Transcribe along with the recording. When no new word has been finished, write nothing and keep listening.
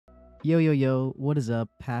Yo, yo, yo, what is up?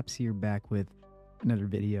 Paps here back with another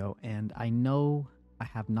video. And I know I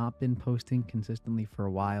have not been posting consistently for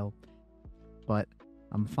a while, but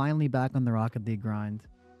I'm finally back on the Rocket League grind.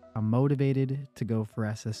 I'm motivated to go for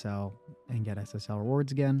SSL and get SSL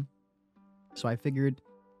rewards again. So I figured,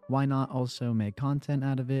 why not also make content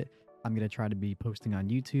out of it? I'm going to try to be posting on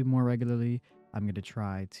YouTube more regularly. I'm going to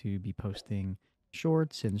try to be posting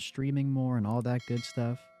shorts and streaming more and all that good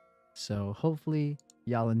stuff. So hopefully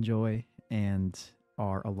y'all enjoy and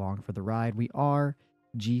are along for the ride. We are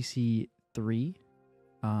GC3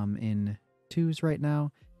 in 2s right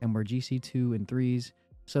now, and we're GC2 in 3s.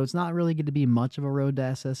 So it's not really going to be much of a road to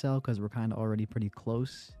SSL because we're kind of already pretty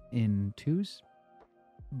close in 2s.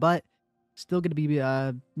 But still going to be,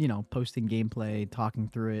 posting gameplay, talking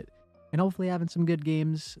through it, and hopefully having some good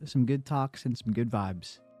games, some good talks, and some good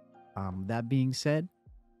vibes. That being said,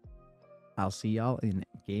 I'll see y'all in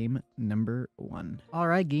game number 1. All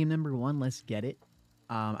right, game number 1, let's get it.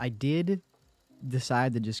 I did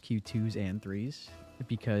decide to just queue 2s and 3s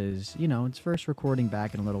because, it's first recording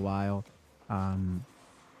back in a little while.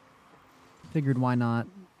 Figured why not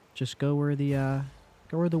just go where the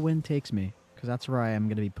wind takes me, because that's where I am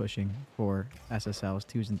going to be pushing for SSLs,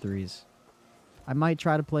 2s and 3s. I might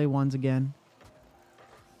try to play 1s again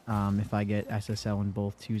if I get SSL in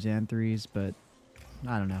both 2s and 3s, but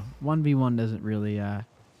I don't know. 1v1 doesn't really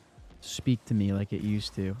speak to me like it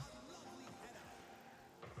used to.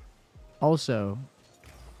 Also,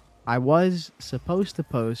 I was supposed to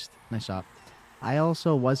post... Nice shot. I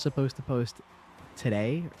also was supposed to post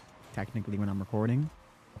today, technically when I'm recording.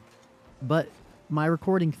 But my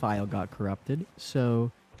recording file got corrupted.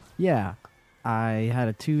 So, yeah. I had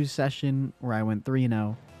a 2 session where I went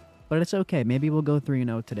 3-0. But it's okay. Maybe we'll go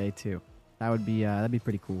 3-0 today, too. That'd be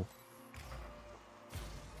pretty cool.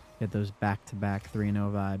 Get those back-to-back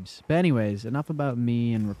 3-0 vibes. But anyways, enough about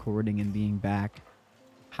me and recording and being back.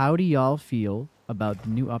 How do y'all feel about the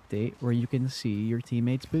new update where you can see your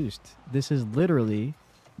teammates boost? This is literally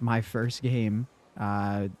my first game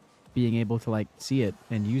being able to see it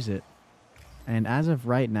and use it. And as of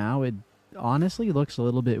right now, it honestly looks a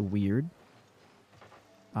little bit weird.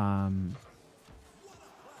 Oh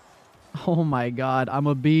my god, I'm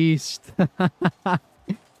a beast.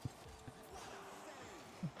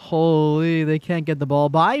 Holy, they can't get the ball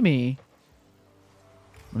by me.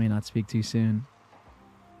 Let me not speak too soon.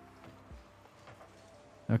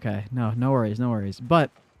 Okay, no worries, no worries.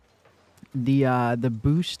 But the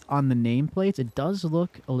boost on the nameplates, it does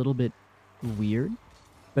look a little bit weird.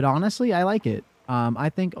 But honestly, I like it. I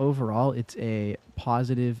think overall it's a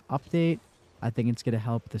positive update. I think it's going to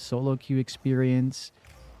help the solo queue experience.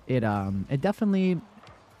 It definitely,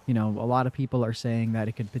 a lot of people are saying that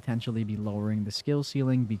it could potentially be lowering the skill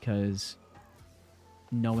ceiling because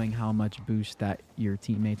knowing how much boost that your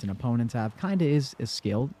teammates and opponents have kind of is a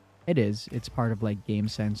skill. It is. It's part of game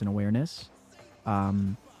sense and awareness.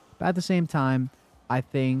 But at the same time, I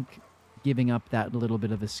think giving up that little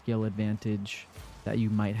bit of a skill advantage that you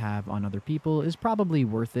might have on other people is probably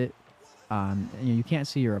worth it. You can't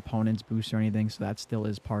see your opponent's boost or anything, so that still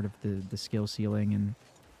is part of the skill ceiling and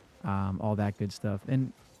all that good stuff.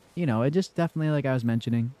 And, it just definitely, like I was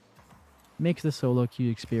mentioning, makes the solo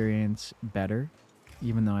queue experience better,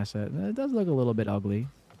 even though I said it does look a little bit ugly,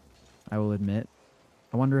 I will admit.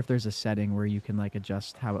 I wonder if there's a setting where you can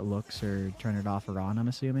adjust how it looks or turn it off or on, I'm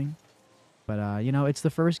assuming. But, it's the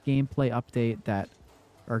first gameplay update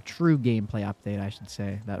or true gameplay update, I should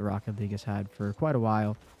say, that Rocket League has had for quite a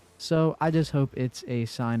while. So I just hope it's a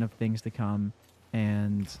sign of things to come,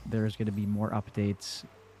 and there's going to be more updates,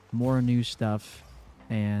 more new stuff,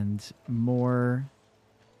 and more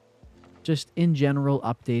just in general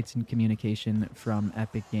updates and communication from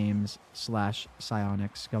Epic Games /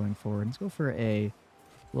 Psyonix going forward. Let's go for a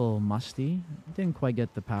little musty. Didn't quite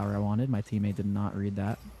get the power I wanted. My teammate did not read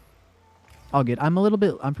that. All good. I'm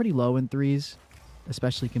pretty low in 3s,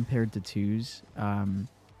 especially compared to 2s.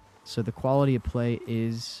 So the quality of play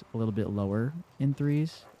is a little bit lower in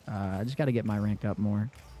 3s. I just got to get my rank up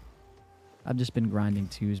more. I've just been grinding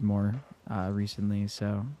 2s more recently,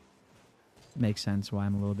 so it makes sense why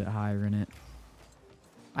I'm a little bit higher in it.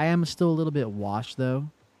 I am still a little bit washed, though.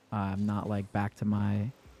 I'm not back to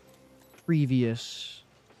my previous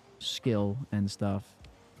skill and stuff.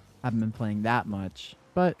 Haven't been playing that much,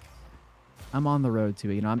 but I'm on the road to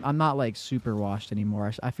it. I'm not super washed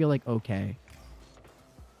anymore. I feel okay.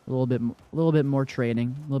 A little bit more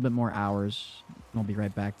training, a little bit more hours. I'll be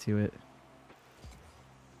right back to it.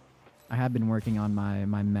 I have been working on my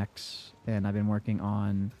mechs, and I've been working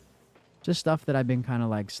on just stuff that I've been kind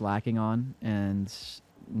of slacking on and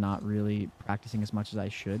not really practicing as much as I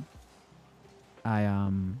should. I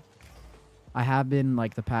I have been,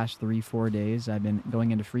 like, the past 3, 4 days, I've been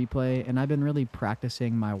going into free play, and I've been really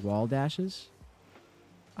practicing my wall dashes.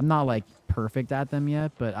 I'm not, like, perfect at them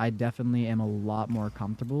yet, but I definitely am a lot more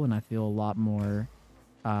comfortable, and I feel a lot more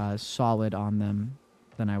solid on them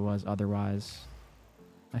than I was otherwise.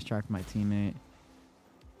 Nice try for my teammate.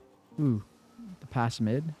 Ooh, the pass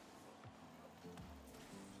mid.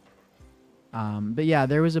 But yeah,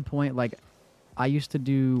 there was a point, like, I used to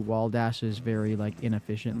do wall dashes very, like,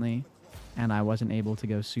 inefficiently, and I wasn't able to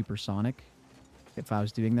go supersonic if I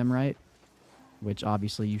was doing them right, which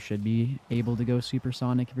obviously you should be able to go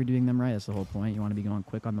supersonic if you're doing them right. That's the whole point. You want to be going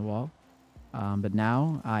quick on the wall. But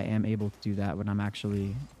now I am able to do that when I'm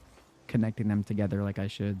actually connecting them together like I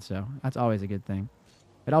should, so that's always a good thing.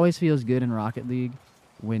 It always feels good in Rocket League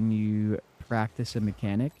when you practice a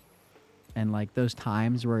mechanic and, like, those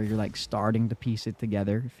times where you're, like, starting to piece it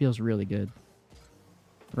together. It feels really good.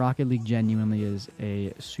 Rocket League genuinely is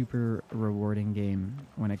a super rewarding game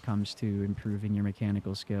when it comes to improving your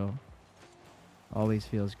mechanical skill. Always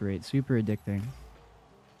feels great. Super addicting.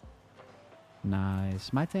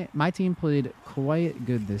 Nice. My team played quite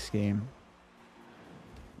good this game.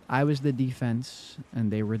 I was the defense, and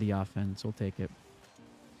they were the offense. We'll take it.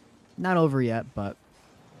 Not over yet, but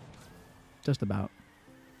just about.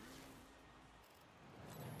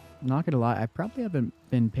 Not gonna lie, I probably haven't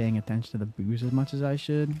been paying attention to the boost as much as I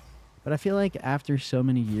should. But I feel like after so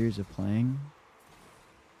many years of playing,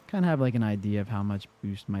 I kind of have, like, an idea of how much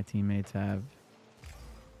boost my teammates have.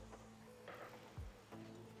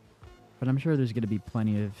 But I'm sure there's gonna be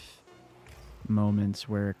plenty of moments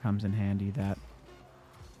where it comes in handy that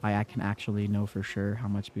I can actually know for sure how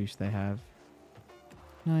much boost they have.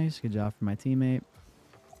 Nice, good job for my teammate.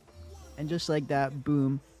 And just like that,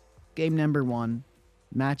 boom, game number 1.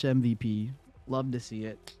 Match MVP. Love to see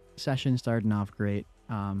it. Session starting off great.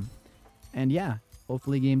 And yeah,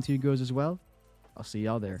 hopefully game 2 goes as well. I'll see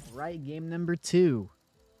y'all there. Right, game number 2.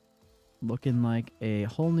 Looking like a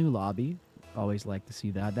whole new lobby. Always like to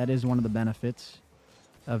see that. That is one of the benefits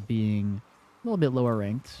of being a little bit lower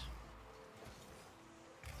ranked.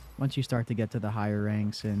 Once you start to get to the higher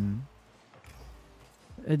ranks, and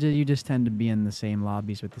you just tend to be in the same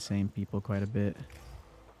lobbies with the same people quite a bit.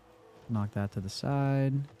 Knock that to the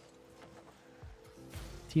side.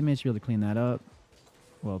 Teammates really clean that up.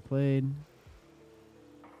 Well played.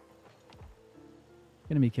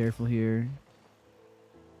 Gonna be careful here.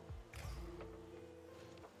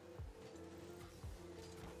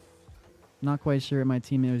 Not quite sure what my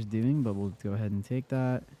teammate was doing, but we'll go ahead and take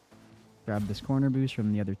that. Grab this corner boost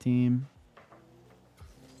from the other team.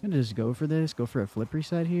 I'm gonna just go for this. Go for a flip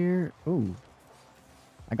reset here. Oh.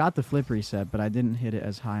 I got the flip reset, but I didn't hit it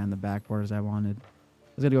as high on the backboard as I wanted.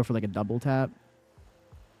 I was gonna go for, like, a double tap.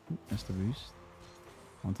 That's the boost.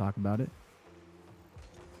 Won't talk about it.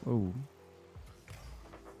 Oh.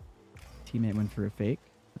 Teammate went for a fake,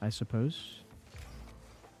 I suppose.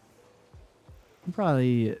 I'll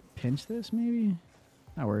probably pinch this, maybe?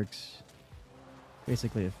 That works.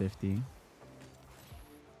 Basically a 50.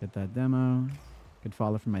 Get that demo. Good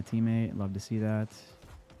follow from my teammate. Love to see that.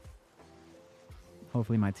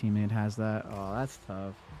 Hopefully my teammate has that. Oh, that's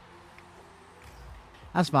tough.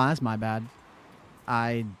 That's fine. That's my bad.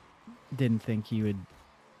 I didn't think he would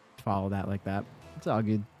follow that like that. It's all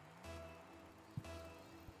good.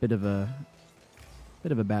 Bit of a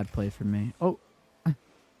bad play for me. Oh.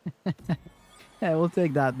 Yeah, we'll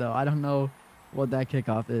take that, though. I don't know what that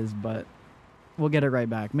kickoff is, but we'll get it right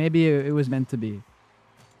back. Maybe it was meant to be.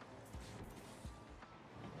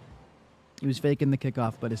 He was faking the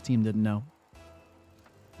kickoff, but his team didn't know.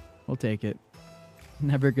 We'll take it.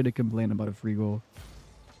 Never gonna complain about a free goal.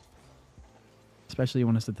 Especially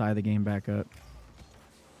when it's to tie the game back up.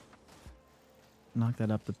 Knock that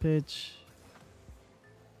up the pitch.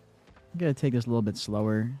 I'm gonna take this a little bit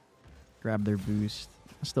slower. Grab their boost.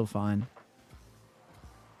 Still fine.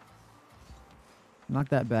 Knock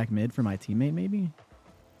that back mid for my teammate, maybe?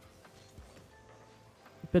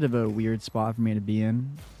 A bit of a weird spot for me to be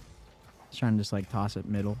in. Just trying to just, like, toss it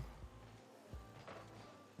middle.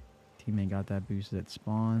 Teammate got that boost that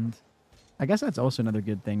spawned. I guess that's also another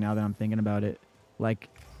good thing now that I'm thinking about it. Like,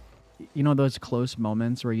 you know those close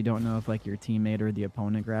moments where you don't know if, like, your teammate or the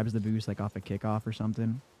opponent grabs the boost, like, off a kickoff or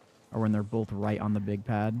something? Or when they're both right on the big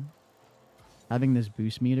pad? Having this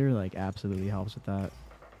boost meter, like, absolutely helps with that.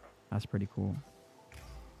 That's pretty cool.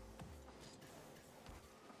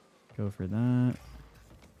 Go for that.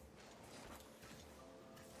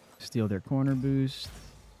 Steal their corner boost.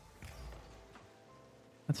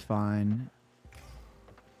 That's fine.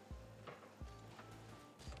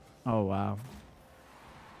 Oh, wow.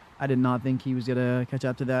 I did not think he was going to catch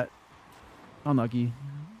up to that. Unlucky.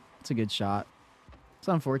 It's a good shot. It's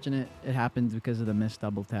unfortunate it happened because of the missed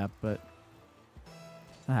double tap, but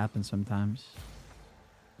that happens sometimes.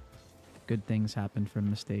 Good things happen from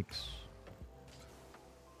mistakes.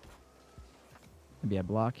 Maybe I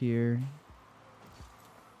block here.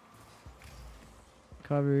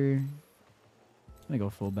 Cover. I'm gonna go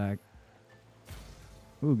fullback.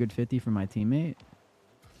 Ooh, good 50 for my teammate.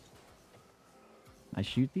 I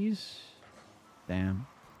shoot these? Damn.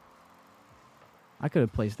 I could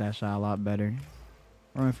have placed that shot a lot better.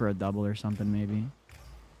 Or went for a double or something, maybe.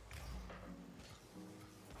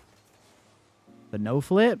 The no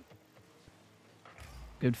flip.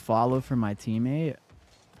 Good follow from my teammate.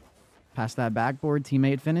 Pass that backboard.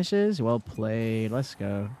 Teammate finishes. Well played. Let's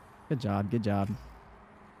go. Good job. Good job.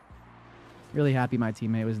 Really happy my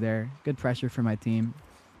teammate was there. Good pressure for my team.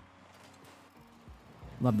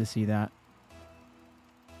 Love to see that.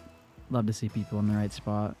 Love to see people in the right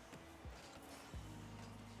spot.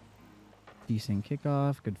 Decent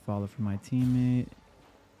kickoff. Good follow from my teammate.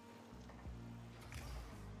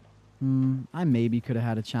 I maybe could have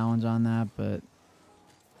had a challenge on that, but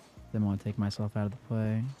didn't want to take myself out of the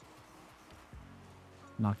play.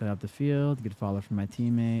 Knocked it up the field. Good follow from my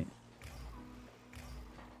teammate.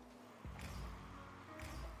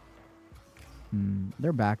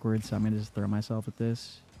 They're backwards, so I'm going to just throw myself at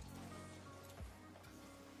this.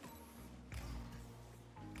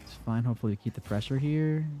 It's fine. Hopefully we keep the pressure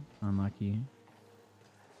here. Unlucky.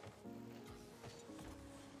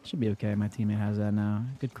 Should be okay. My teammate has that now.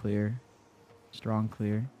 Good clear. Strong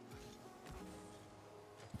clear.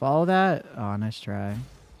 Follow that. Oh, nice try.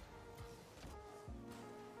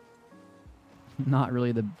 Not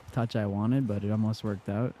really the touch I wanted, but it almost worked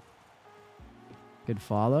out. Good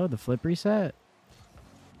follow. The flip reset.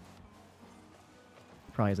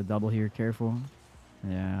 Probably has a double here. Careful.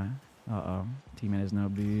 Yeah. Uh-oh. Teammate has no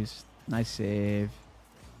boost. Nice save.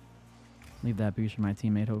 Leave that boost for my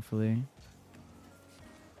teammate, hopefully.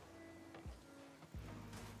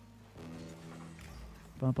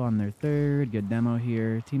 Bump on their third. Good demo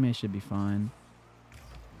here. Teammate should be fine.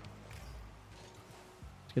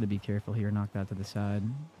 Just gotta be careful here. Knock that to the side.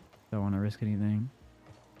 Don't want to risk anything.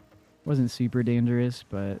 Wasn't super dangerous,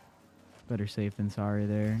 but better safe than sorry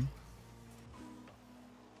there.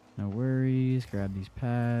 No worries. Grab these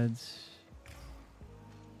pads.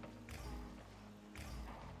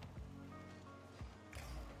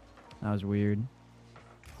 That was weird.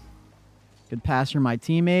 Good pass from my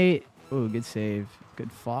teammate. Oh, good save.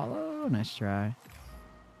 Good follow. Nice try.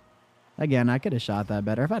 Again, I could have shot that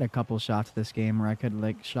better. I've had a couple shots this game where I could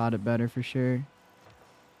like shot it better for sure.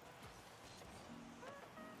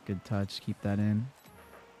 Good touch. Keep that in.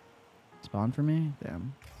 Spawn for me?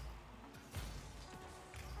 Damn.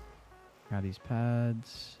 Grab these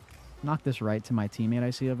pads. Knock this right to my teammate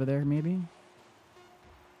I see over there, maybe.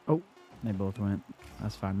 Oh, they both went.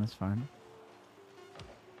 That's fine. That's fine.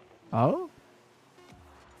 Oh?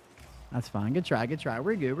 That's fine. Good try. Good try.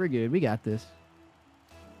 We're good. We're good. We got this.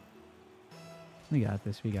 We got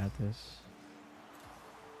this. We got this.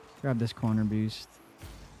 Grab this corner boost.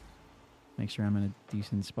 Make sure I'm in a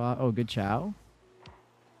decent spot. Oh, good chow.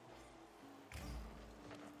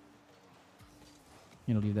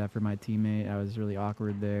 Gonna leave that for my teammate. I was really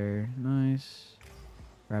awkward there. Nice.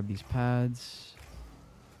 Grab these pads.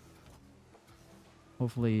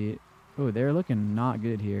 Hopefully... Oh, they're looking not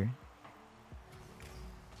good here.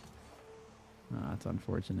 Oh, that's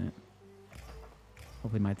unfortunate.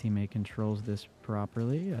 Hopefully my teammate controls this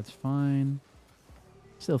properly. That's fine.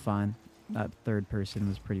 Still fine. That third person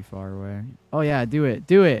was pretty far away. Oh, yeah. Do it.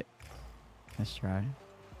 Do it. Let's try.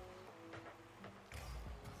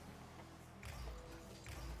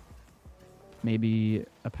 Maybe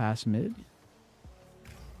a pass mid.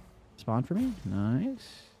 Spawn for me.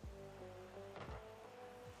 Nice.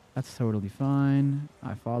 That's totally fine.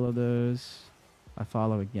 I follow those. I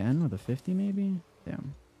follow again with a 50 maybe.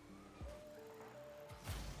 Damn.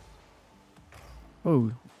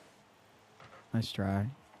 Oh. Nice try.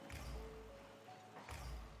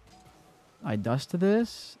 I dust to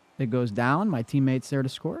this. It goes down. My teammate's there to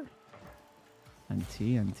score. NT.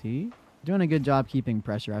 Doing a good job keeping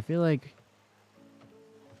pressure. I feel like...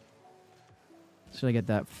 Should I get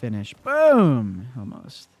that finish? Boom!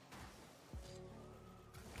 Almost.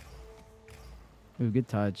 Ooh, good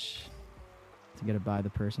touch. To get it by the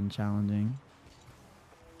person challenging.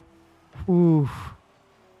 Ooh.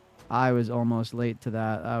 I was almost late to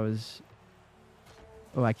that. I was...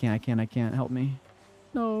 Oh, I can't. Help me.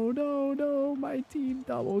 No. My team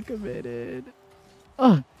double committed.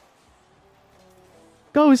 Ugh.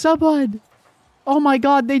 Go, someone! Oh my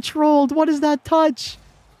god, they trolled. What is that touch?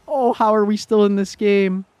 Oh, how are we still in this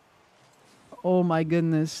game? Oh my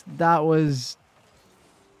goodness. That was...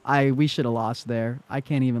 we should have lost there. I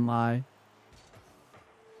can't even lie.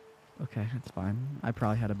 Okay, that's fine. I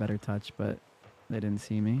probably had a better touch, but they didn't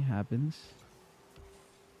see me. Happens.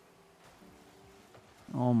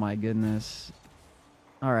 Oh my goodness.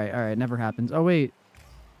 Alright, never happens. Oh wait.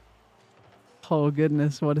 Oh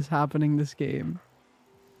goodness, what is happening this game?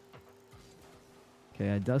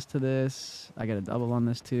 Okay, I dust to this. I get a double on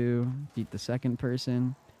this too. Beat the second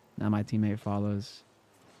person. Now my teammate follows.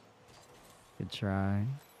 Good try.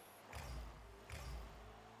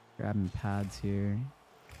 Grabbing pads here.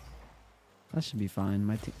 That should be fine.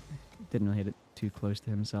 My team didn't really hit it too close to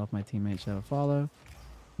himself. My teammate should have a follow.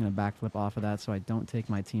 I'm going to backflip off of that so I don't take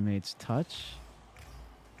my teammate's touch.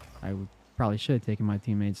 I probably should have taken my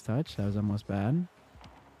teammate's touch. That was almost bad.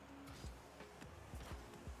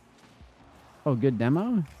 Oh, good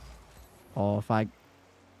demo? Oh, if I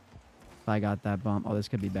got that bump. Oh, this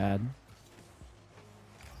could be bad.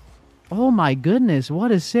 Oh my goodness,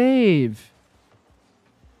 what a save!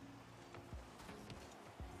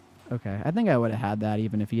 Okay, I think I would have had that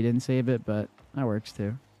even if he didn't save it, but that works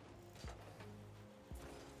too.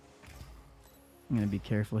 I'm going to be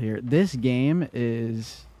careful here. This game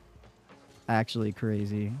is actually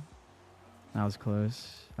crazy. That was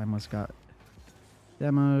close. I almost got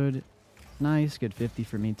demoed. Nice. Good 50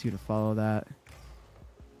 for me, too, to follow that.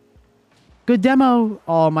 Good demo!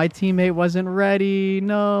 Oh, my teammate wasn't ready.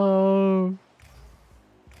 No.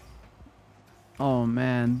 Oh,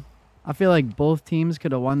 man. I feel like both teams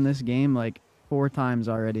could have won this game like 4 times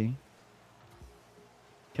already.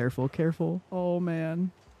 Careful, careful. Oh,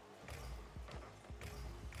 man.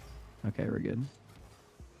 Okay, we're good.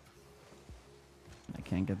 I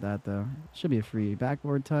can't get that, though. Should be a free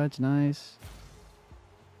backboard touch. Nice.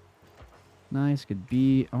 Nice. Good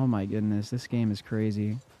beat. Oh, my goodness. This game is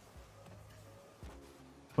crazy.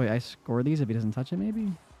 Wait, I score these if he doesn't touch it,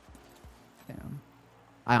 maybe? Damn.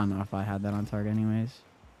 I don't know if I had that on target anyways.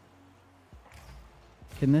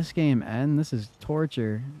 Can this game end? This is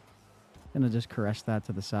torture. Gonna just caress that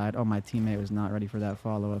to the side. Oh, my teammate was not ready for that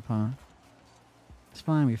follow-up, huh? It's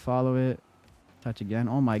fine. We follow it. Touch again.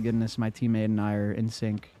 Oh, my goodness. My teammate and I are in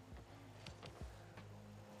sync.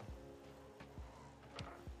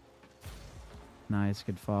 Nice.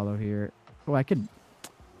 Good follow here. Oh, I could...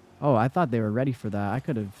 Oh, I thought they were ready for that. I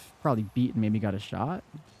could have probably beat and maybe got a shot.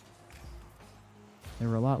 They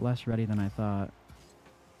were a lot less ready than I thought.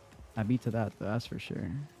 I beat to that, though, that's for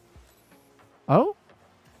sure. Oh?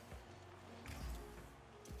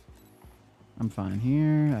 I'm fine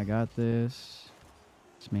here. I got this.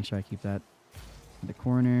 Just make sure I keep that in the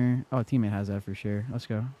corner. Oh, teammate has that for sure. Let's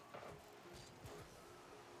go.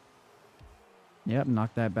 Yep,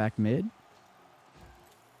 knock that back mid.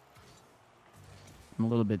 I'm a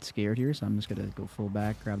little bit scared here, so I'm just going to go full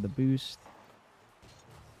back, grab the boost.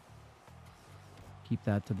 Keep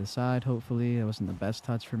that to the side, hopefully. That wasn't the best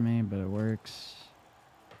touch for me, but it works.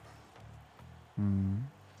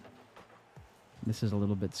 This is a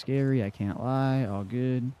little bit scary, I can't lie. All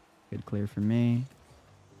good. Good clear for me.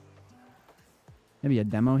 Maybe a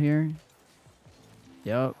demo here.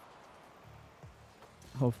 Yep.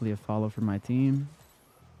 Hopefully a follow for my team.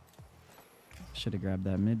 Should have grabbed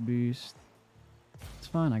that mid boost. It's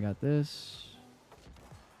fine, I got this.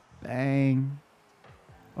 Bang.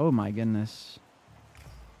 Oh my goodness.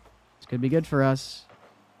 This could be good for us.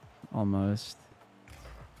 Almost.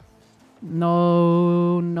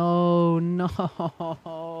 No, no, no.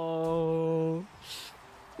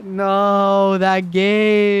 No, that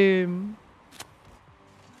game.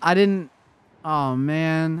 I didn't... Oh,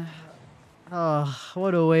 man. Oh,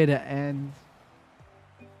 what a way to end.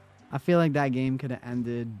 I feel like that game could have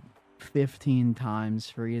ended 15 times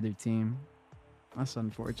for either team. That's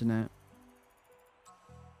unfortunate.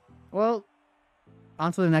 Well,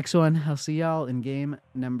 on to the next one. I'll see y'all in game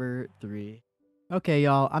number 3. Okay,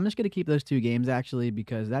 y'all. I'm just going to keep those 2 games, actually,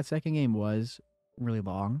 because that second game was really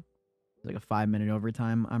long. It's like a 5-minute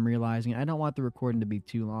overtime, I'm realizing. I don't want the recording to be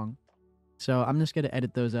too long. So I'm just going to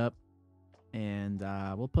edit those up, and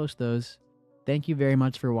we'll post those. Thank you very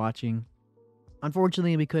much for watching.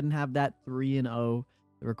 Unfortunately, we couldn't have that 3-0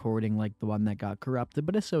 recording like the one that got corrupted,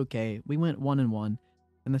 but it's okay. We went 1-1,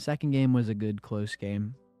 and the second game was a good, close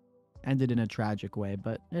game. Ended in a tragic way,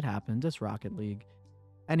 but it happens. It's Rocket League.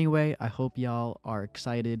 Anyway, I hope y'all are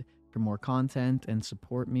excited for more content and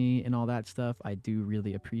support me and all that stuff. I do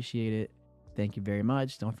really appreciate it. Thank you very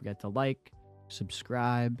much. Don't forget to like,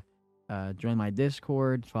 subscribe, join my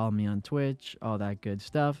Discord, follow me on Twitch, all that good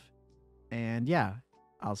stuff. And yeah,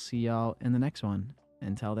 I'll see y'all in the next one.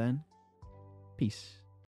 Until then, peace.